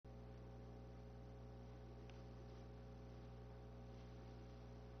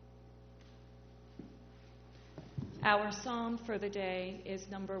Our psalm for the day is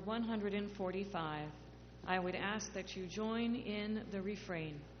number 145. I would ask that you join in the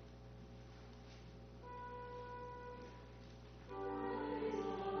refrain.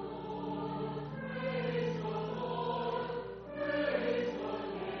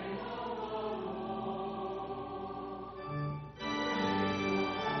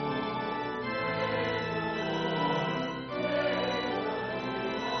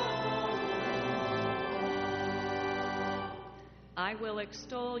 I will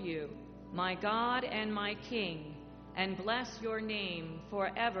extol you, my God and my King, and bless your name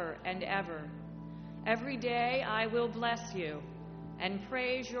forever and ever. Every day I will bless you and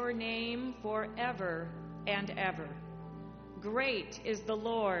praise your name forever and ever. Great is the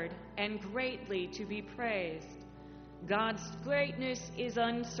Lord and greatly to be praised. God's greatness is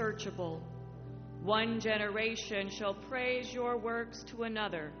unsearchable. One generation shall praise your works to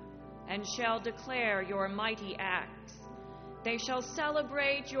another and shall declare your mighty acts. They shall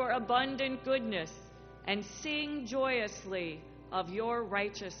celebrate your abundant goodness and sing joyously of your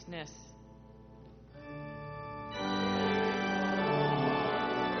righteousness.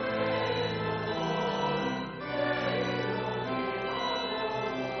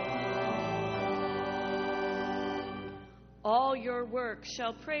 All your works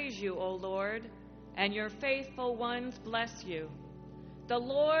shall praise you, O Lord, and your faithful ones bless you. The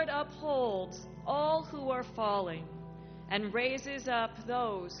Lord upholds all who are falling and raises up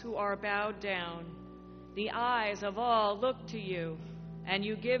those who are bowed down. The eyes of all look to you, and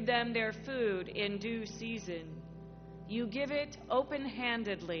you give them their food in due season. You give it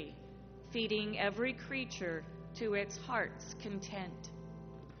open-handedly, feeding every creature to its heart's content.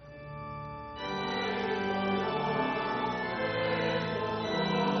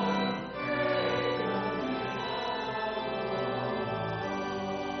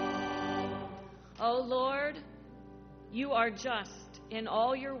 O Lord, you are just in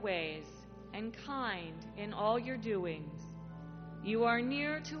all your ways and kind in all your doings. You are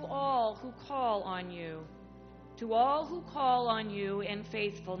near to all who call on you, to all who call on you in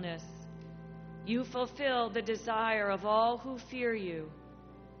faithfulness. You fulfill the desire of all who fear you.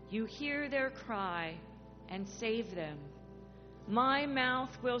 You hear their cry and save them. My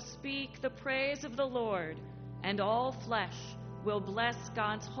mouth will speak the praise of the Lord, and all flesh will bless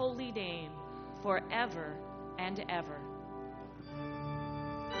God's holy name forever and ever.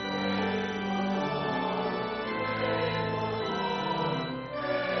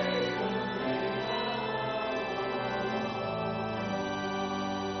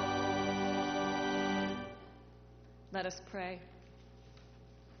 Let us pray.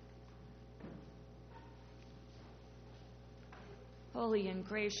 Holy and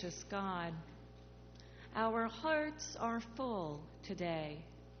gracious God, our hearts are full today.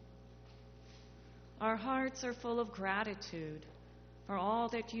 Our hearts are full of gratitude for all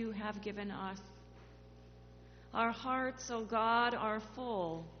that you have given us. Our hearts, O God, are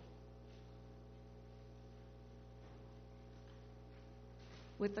full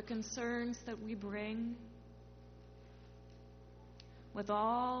with the concerns that we bring, with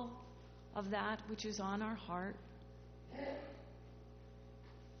all of that which is on our heart.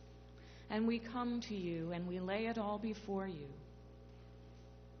 And we come to you and we lay it all before you.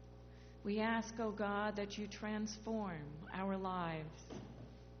 We ask, O God, that you transform our lives.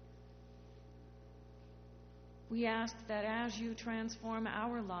 We ask that as you transform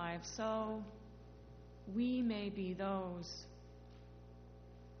our lives, so we may be those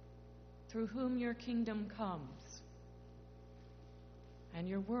through whom your kingdom comes and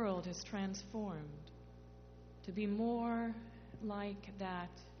your world is transformed to be more like that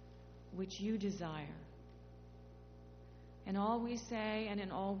which you desire. In all we say and in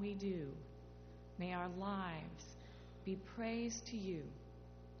all we do, may our lives be praised to you.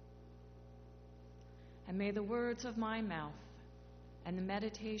 And may the words of my mouth and the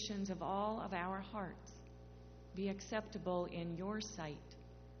meditations of all of our hearts be acceptable in your sight,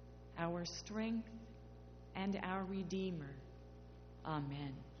 our strength and our Redeemer.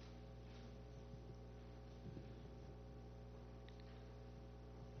 Amen.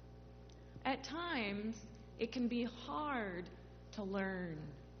 At times, it can be hard to learn.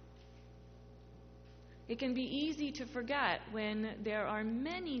 It can be easy to forget when there are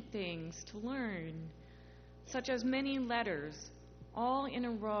many things to learn, such as many letters, all in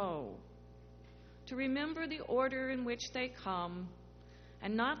a row. To remember the order in which they come,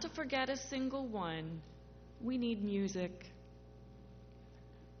 and not to forget a single one, we need music.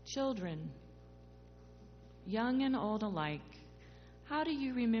 Children, young and old alike, how do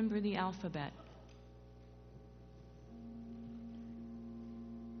you remember the alphabet?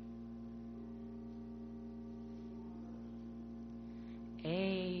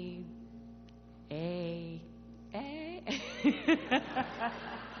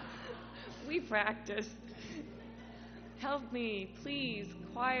 We practice. Help me, please,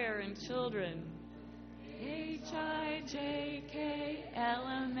 choir and children.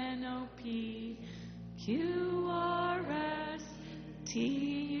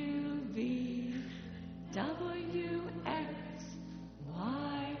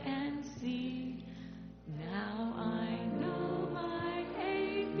 Now I know my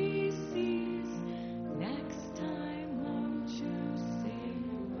ABCs. Next time, won't you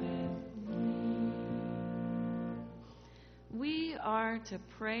sing with me? We are to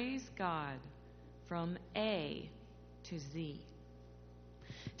praise God from A to Z.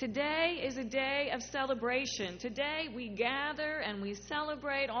 Today is a day of celebration. Today we gather and we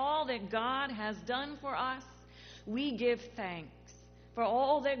celebrate all that God has done for us. We give thanks for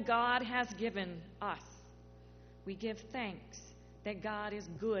all that God has given us. We give thanks that God is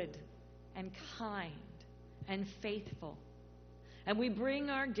good and kind and faithful. And we bring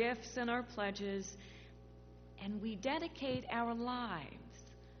our gifts and our pledges, and we dedicate our lives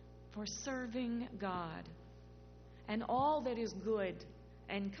for serving God and all that is good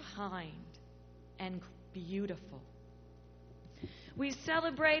and kind and beautiful. We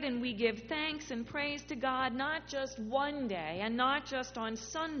celebrate and we give thanks and praise to God not just one day and not just on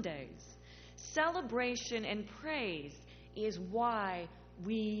Sundays. Celebration and praise is why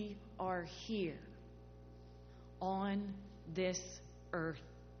we are here on this earth.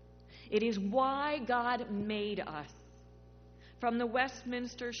 It is why God made us. From the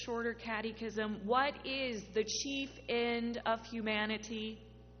Westminster Shorter Catechism, what is the chief end of humanity?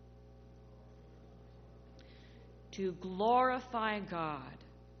 To glorify God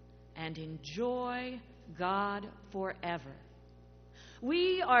and enjoy God forever.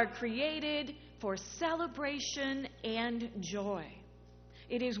 We are created for celebration and joy.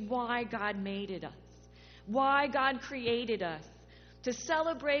 It is why God made us, why God created us. To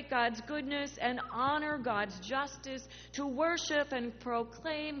celebrate God's goodness and honor God's justice, to worship and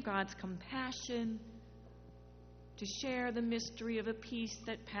proclaim God's compassion, to share the mystery of a peace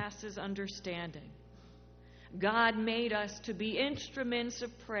that passes understanding. God made us to be instruments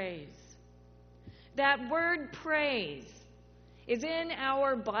of praise. That word praise is in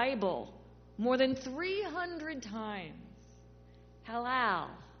our Bible more than 300 times. Halal,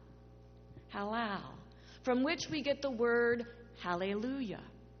 halal, from which we get the word hallelujah.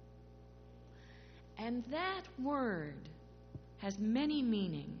 And that word has many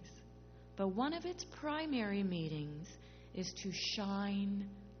meanings, but one of its primary meanings is to shine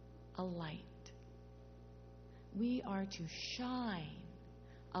a light. We are to shine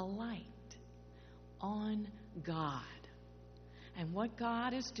a light on God and what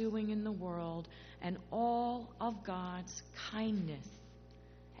God is doing in the world and all of God's kindness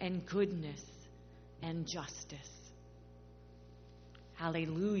and goodness and justice.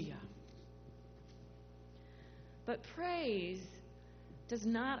 Hallelujah. But praise does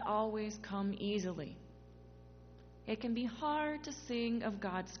not always come easily. It can be hard to sing of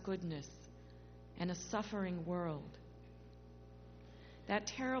God's goodness in a suffering world. That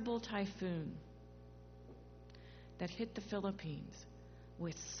terrible typhoon that hit the Philippines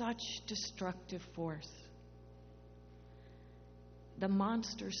with such destructive force. The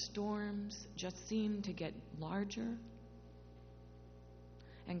monster storms just seem to get larger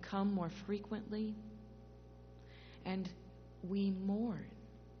and come more frequently, and we mourn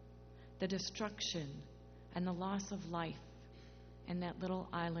the destruction and the loss of life in that little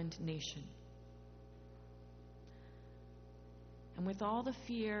island nation. And with all the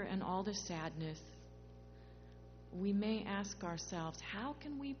fear and all the sadness, we may ask ourselves, how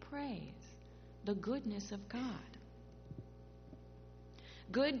can we praise the goodness of God?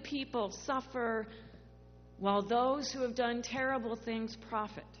 Good people suffer while those who have done terrible things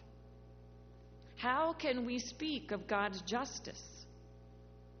profit. How can we speak of God's justice?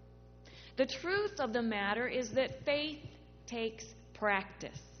 The truth of the matter is that faith takes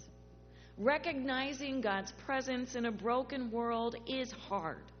practice. Recognizing God's presence in a broken world is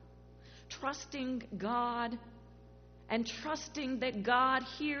hard. Trusting God and trusting that God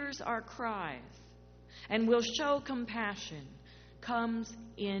hears our cries and will show compassion comes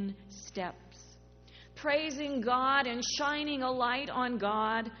in steps. Praising God and shining a light on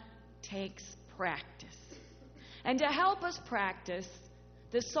God takes practice. And to help us practice,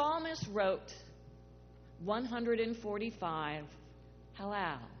 the psalmist wrote 145,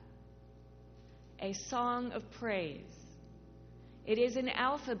 Hallel, a song of praise. It is an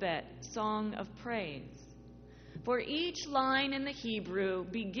alphabet song of praise. For each line in the Hebrew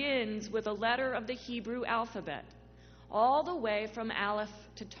begins with a letter of the Hebrew alphabet, all the way from Aleph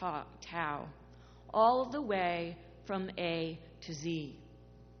to Tau, all the way from A to Z.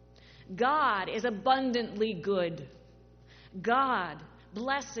 God is abundantly good. God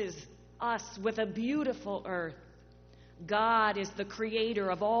blesses us with a beautiful earth. God is the creator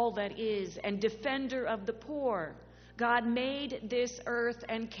of all that is and defender of the poor. God made this earth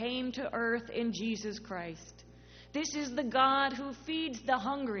and came to earth in Jesus Christ. This is the God who feeds the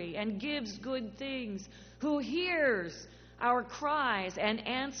hungry and gives good things, who hears our cries and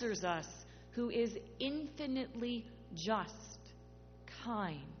answers us, who is infinitely just,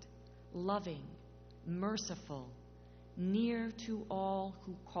 kind, loving, merciful, near to all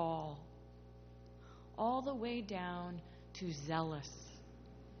who call, all the way down to zealous,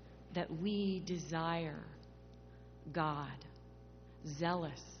 that we desire God,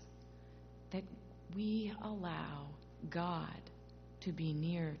 zealous, that we allow God to be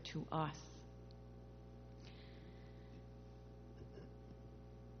near to us.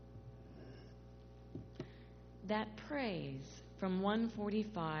 That praise from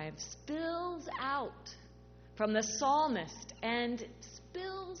 145 spills out from the psalmist and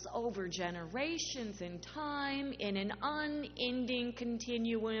spills over generations in time in an unending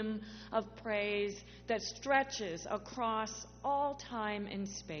continuum of praise that stretches across all time and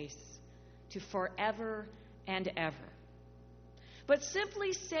space to forever and ever. But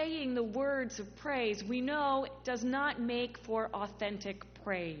simply saying the words of praise, we know, does not make for authentic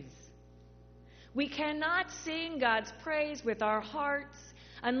praise. We cannot sing God's praise with our hearts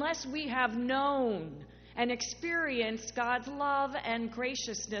unless we have known and experienced God's love and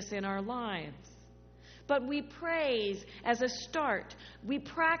graciousness in our lives. But we praise as a start. We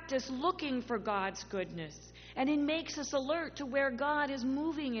practice looking for God's goodness, and it makes us alert to where God is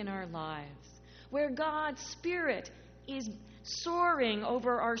moving in our lives, where God's Spirit is soaring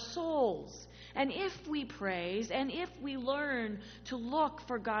over our souls. And if we praise and if we learn to look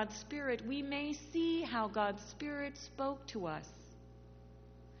for God's Spirit, we may see how God's Spirit spoke to us.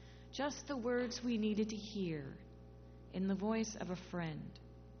 Just the words we needed to hear in the voice of a friend.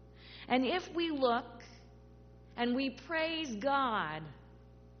 And if we look and we praise God,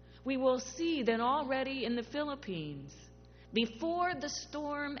 we will see that already in the Philippines, before the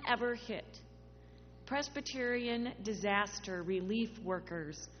storm ever hit, Presbyterian disaster relief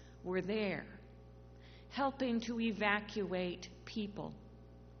workers were there, helping to evacuate people.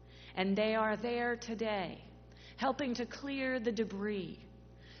 And they are there today, helping to clear the debris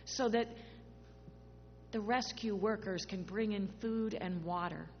so that the rescue workers can bring in food and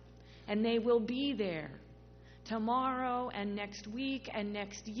water. And they will be there tomorrow and next week and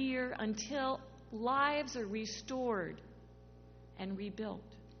next year until lives are restored and rebuilt.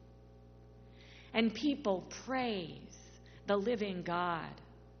 And people praise the living God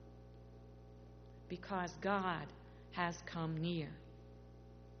because God has come near.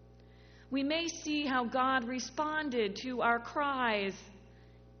 We may see how God responded to our cries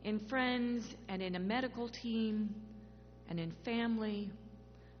in friends and in a medical team and in family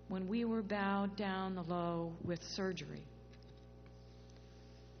when we were bowed down the low with surgery.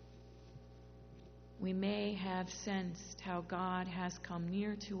 We may have sensed how God has come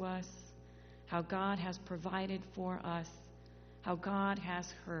near to us, how God has provided for us, how God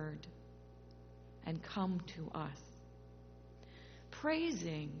has heard and come to us.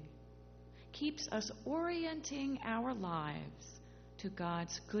 Praising keeps us orienting our lives to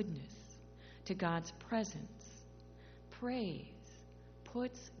God's goodness, to God's presence. Praise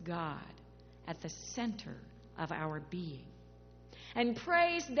puts God at the center of our being. And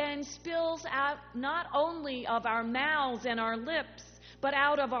praise then spills out not only of our mouths and our lips, but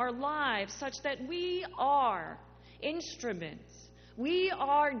out of our lives, such that we are instruments. We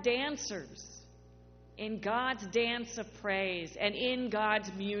are dancers in God's dance of praise and in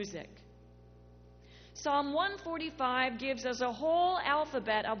God's music. Psalm 145 gives us a whole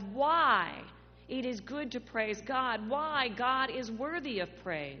alphabet of why it is good to praise God, why God is worthy of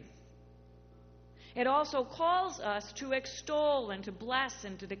praise. It also calls us to extol and to bless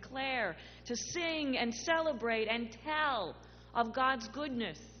and to declare, to sing and celebrate and tell of God's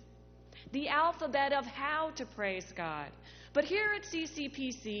goodness. The alphabet of how to praise God. But here at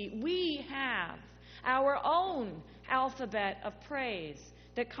CCPC, we have our own alphabet of praise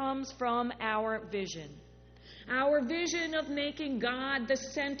that comes from our vision. Our vision of making God the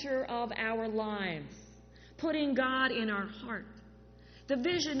center of our lives, putting God in our heart. The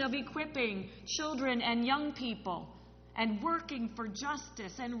vision of equipping children and young people and working for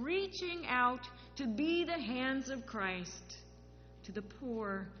justice and reaching out to be the hands of Christ to the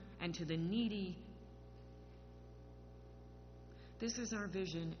poor and to the needy. This is our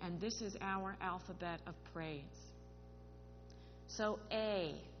vision, and this is our alphabet of praise. So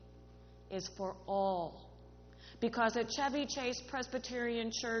A is for all. Because at Chevy Chase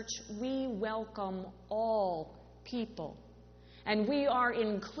Presbyterian Church, we welcome all people. And we are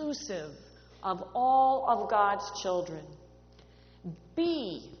inclusive of all of God's children.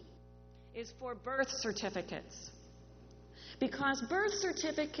 B is for birth certificates. Because birth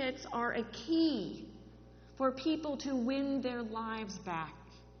certificates are a key for people to win their lives back.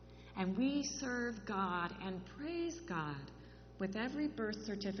 And we serve God and praise God with every birth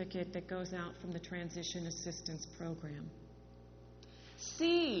certificate that goes out from the Transition Assistance Program.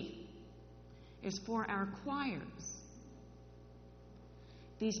 C is for our choirs.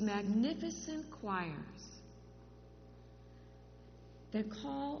 These magnificent choirs that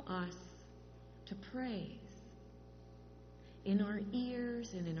call us to praise. In our ears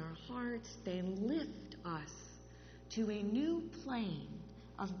and in our hearts, they lift us to a new plane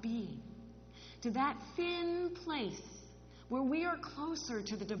of being, to that thin place where we are closer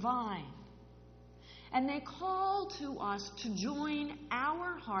to the divine. And they call to us to join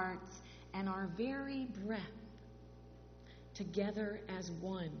our hearts and our very breath together as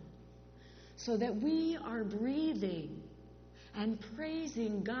one, so that we are breathing and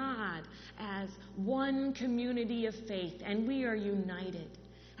praising God as one community of faith, and we are united.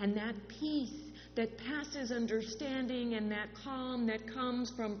 And that peace that passes understanding and that calm that comes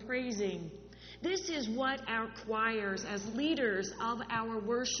from praising, this is what our choirs as leaders of our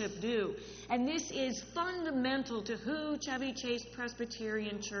worship do. And this is fundamental to who Chevy Chase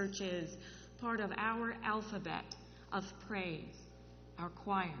Presbyterian Church is, part of our alphabet of praise, our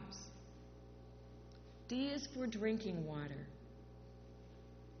choirs. D is for drinking water.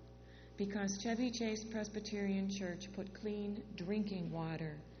 Because Chevy Chase Presbyterian Church put clean drinking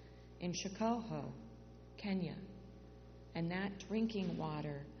water in Shikoho, Kenya. And that drinking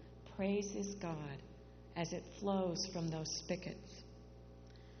water praises God as it flows from those spigots.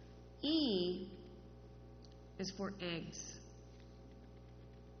 E is for eggs.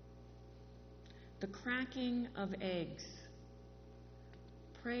 The cracking of eggs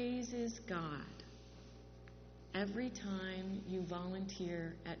praises God every time you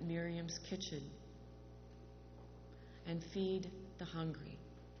volunteer at Miriam's Kitchen and feed the hungry.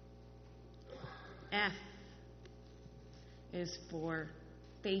 F is for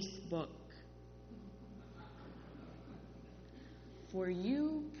Facebook. For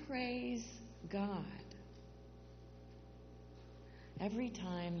you praise God every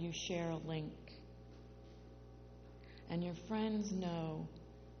time you share a link and your friends know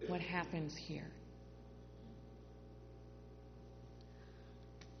what happens here.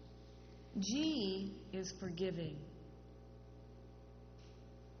 G is for giving.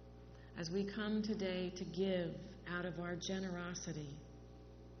 As we come today to give out of our generosity,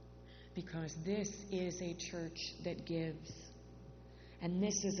 because this is a church that gives, and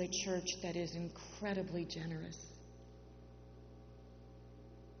this is a church that is incredibly generous.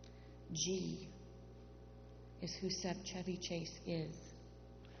 G is who Chevy Chase is.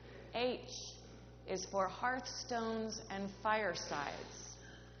 H is for hearthstones and firesides,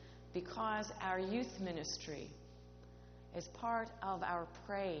 because our youth ministry is part of our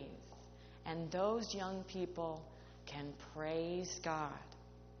praise, and those young people can praise God.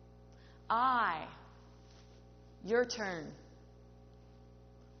 I, your turn.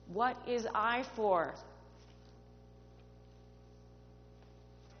 What is I for?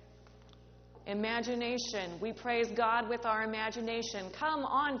 Imagination. We praise God with our imagination. Come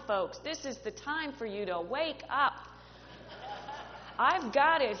on, folks. This is the time for you to wake up. I've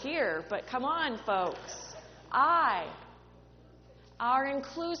got it here, but come on, folks. I, our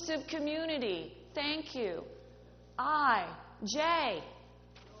inclusive community. Thank you. I, J,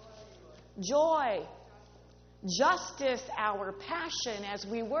 joy. Justice, our passion as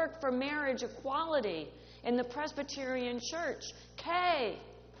we work for marriage equality in the Presbyterian Church. K,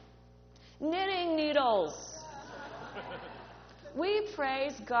 knitting needles. We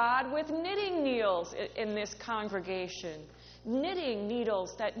praise God with knitting needles in this congregation. Knitting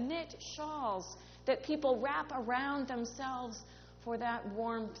needles that knit shawls that people wrap around themselves for that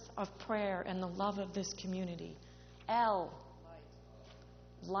warmth of prayer and the love of this community. L,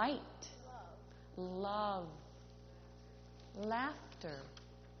 light, love, laughter.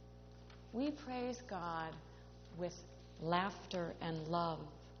 We praise God with laughter and love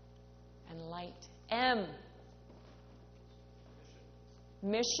and light. M,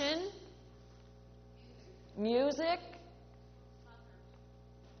 mission, music,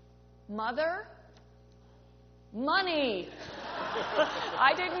 mother, money.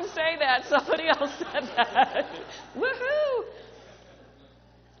 I didn't say that. Somebody else said that. Woohoo!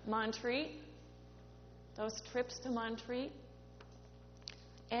 Montreat. Those trips to Montreat.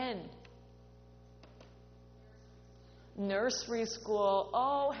 N. Nursery school.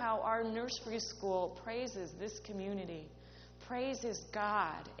 Oh, how our nursery school praises this community, praises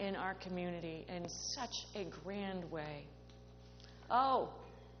God in our community in such a grand way. Oh,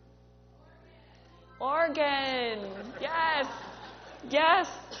 organ. Yes. Yes.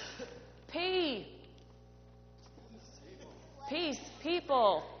 P. Peace,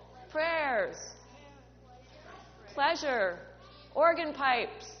 people, prayers, pleasure, organ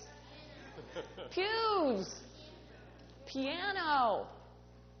pipes, pews, piano,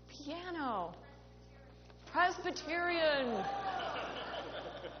 Presbyterian,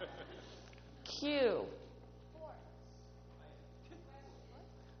 Q,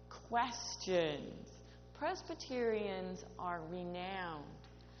 questions. Presbyterians are renowned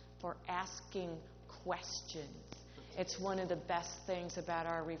for asking questions. It's one of the best things about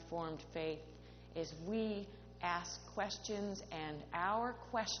our Reformed faith is we ask questions, and our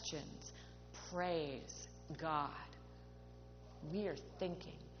questions praise God. We are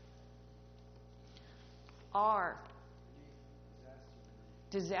thinking. R,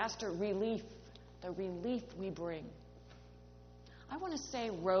 disaster relief, the relief we bring. I want to say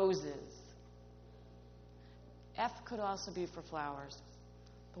roses. F could also be for flowers,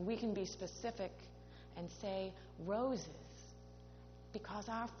 but we can be specific and say roses, because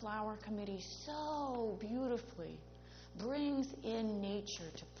our flower committee so beautifully brings in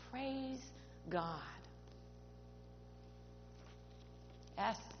nature to praise God.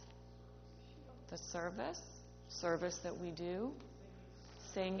 S, the service that we do,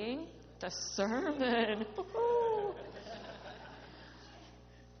 singing, the sermon.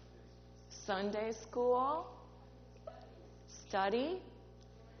 Sunday school, study.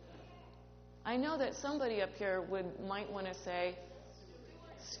 I know that somebody up here might want to say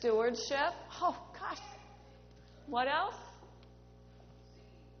stewardship. Oh, gosh. What else?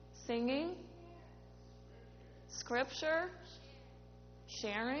 Singing. Scripture.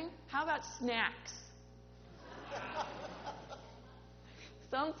 Sharing. How about snacks?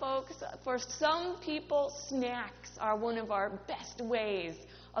 For some people, snacks are one of our best ways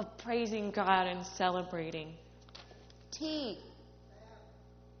of praising God and celebrating. T.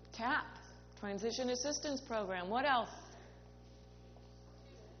 TAP. Transition Assistance Program. What else?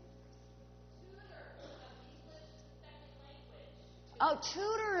 Oh,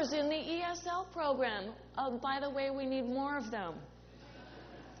 tutors in the ESL program. Oh, by the way, we need more of them.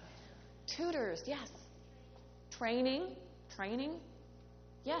 Tutors, yes. Training.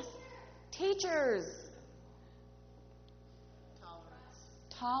 Yes. Teachers.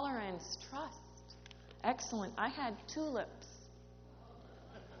 Tolerance. Trust. Excellent. I had tulips.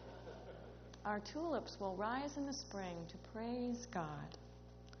 Our tulips will rise in the spring to praise God.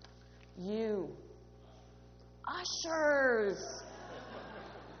 U. Ushers.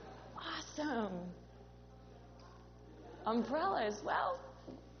 Awesome. Umbrellas. Well,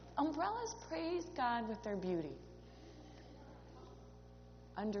 umbrellas praise God with their beauty.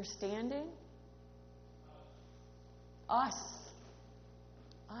 Understanding. Us.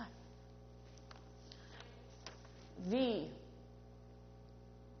 V.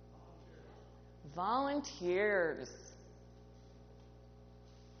 Volunteers.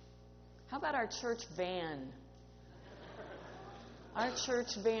 How about our church van? Our church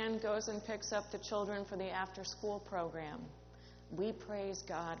van goes and picks up the children for the after-school program. We praise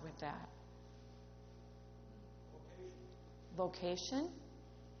God with that. Vocation.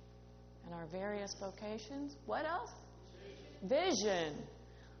 And our various vocations. What else? Vision.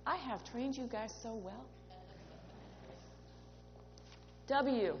 I have trained you guys so well.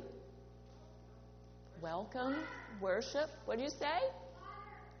 W. Welcome, worship. What do you say?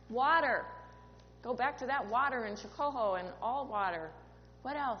 Water. Go back to that water in Chocoho and all water.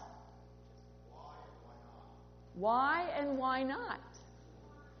 What else? Why and why not?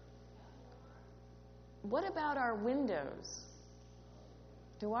 What about our windows?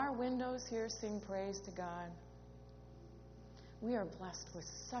 Do our windows here sing praise to God? We are blessed with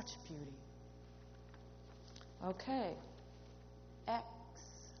such beauty. Okay. X.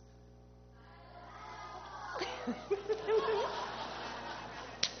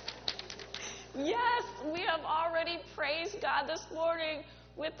 Yes, we have already praised God this morning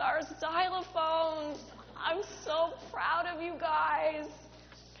with our xylophones. I'm so proud of you guys.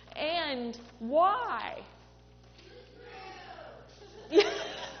 And why?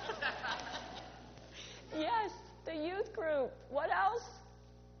 Yes, the youth group. What else?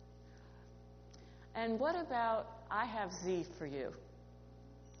 And what about, I have Z for you.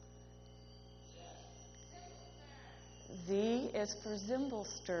 Z is for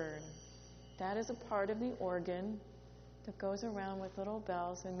Zimbelstern. That is a part of the organ that goes around with little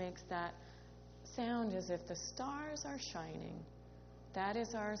bells and makes that sound as if the stars are shining. That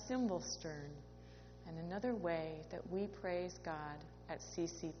is our cymbal stern, and another way that we praise God at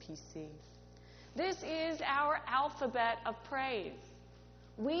CCPC. This is our alphabet of praise.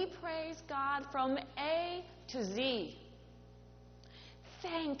 We praise God from A to Z.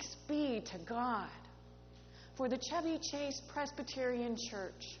 Thanks be to God for the Chevy Chase Presbyterian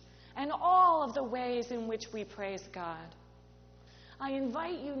Church and all of the ways in which we praise God. I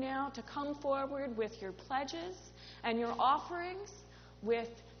invite you now to come forward with your pledges and your offerings, with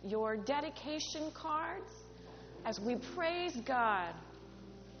your dedication cards, as we praise God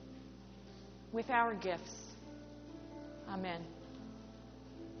with our gifts. Amen.